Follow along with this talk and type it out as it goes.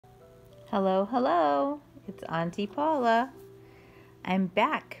Hello, hello, it's Auntie Paula. I'm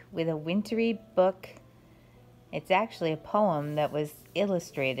back with a wintry book. It's actually a poem that was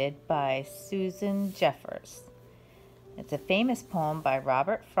illustrated by Susan Jeffers. It's a famous poem by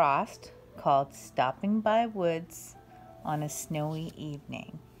Robert Frost called Stopping by Woods on a Snowy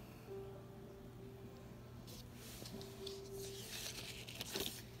Evening.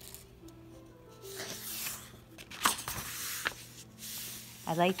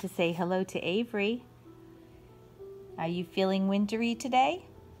 I'd like to say hello to Avery. Are you feeling wintry today?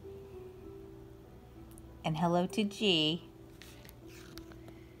 And hello to G.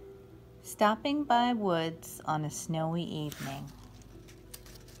 Stopping by woods on a snowy evening.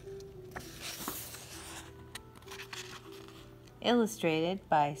 Illustrated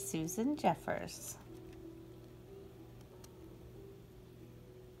by Susan Jeffers.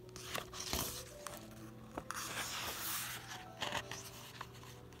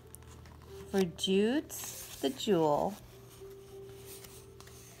 For Jude's the jewel,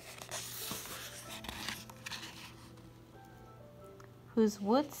 whose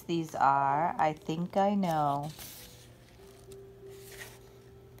woods these are, I think I know.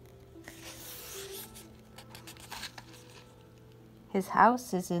 His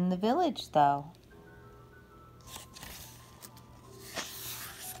house is in the village, though.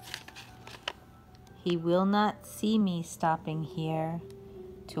 He will not see me stopping here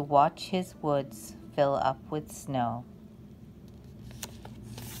to watch his woods fill up with snow.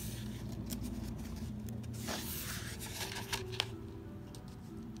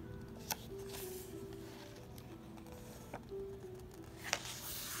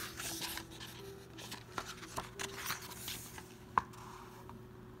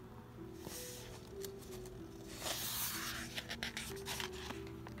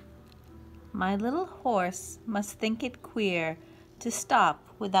 My little horse must think it queer to stop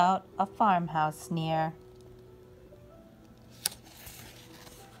without a farmhouse near.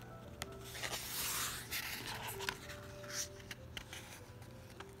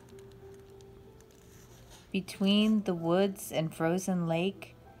 Between the woods and frozen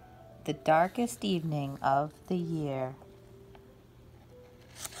lake, the darkest evening of the year.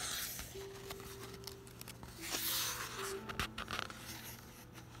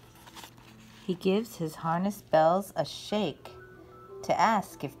 He gives his harness bells a shake to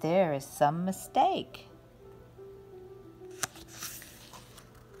ask if there is some mistake.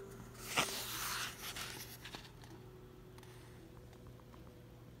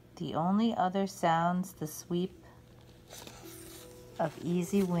 The only other sounds the sweep of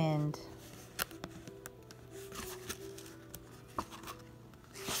easy wind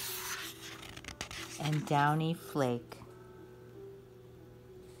and downy flake.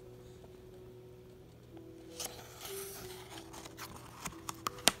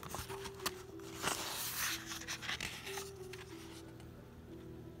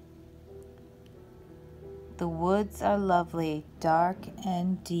 The woods are lovely, dark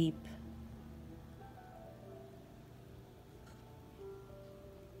and deep.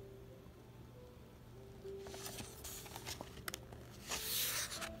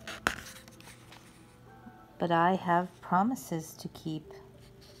 But I have promises to keep.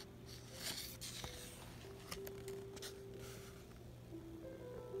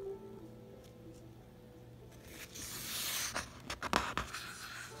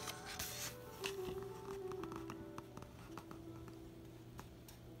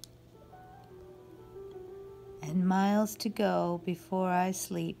 And miles to go before I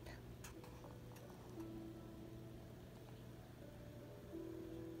sleep.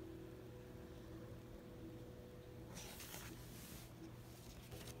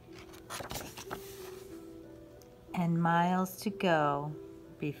 And miles to go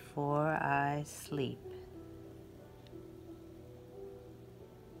before I sleep.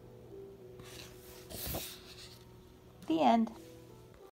 The end.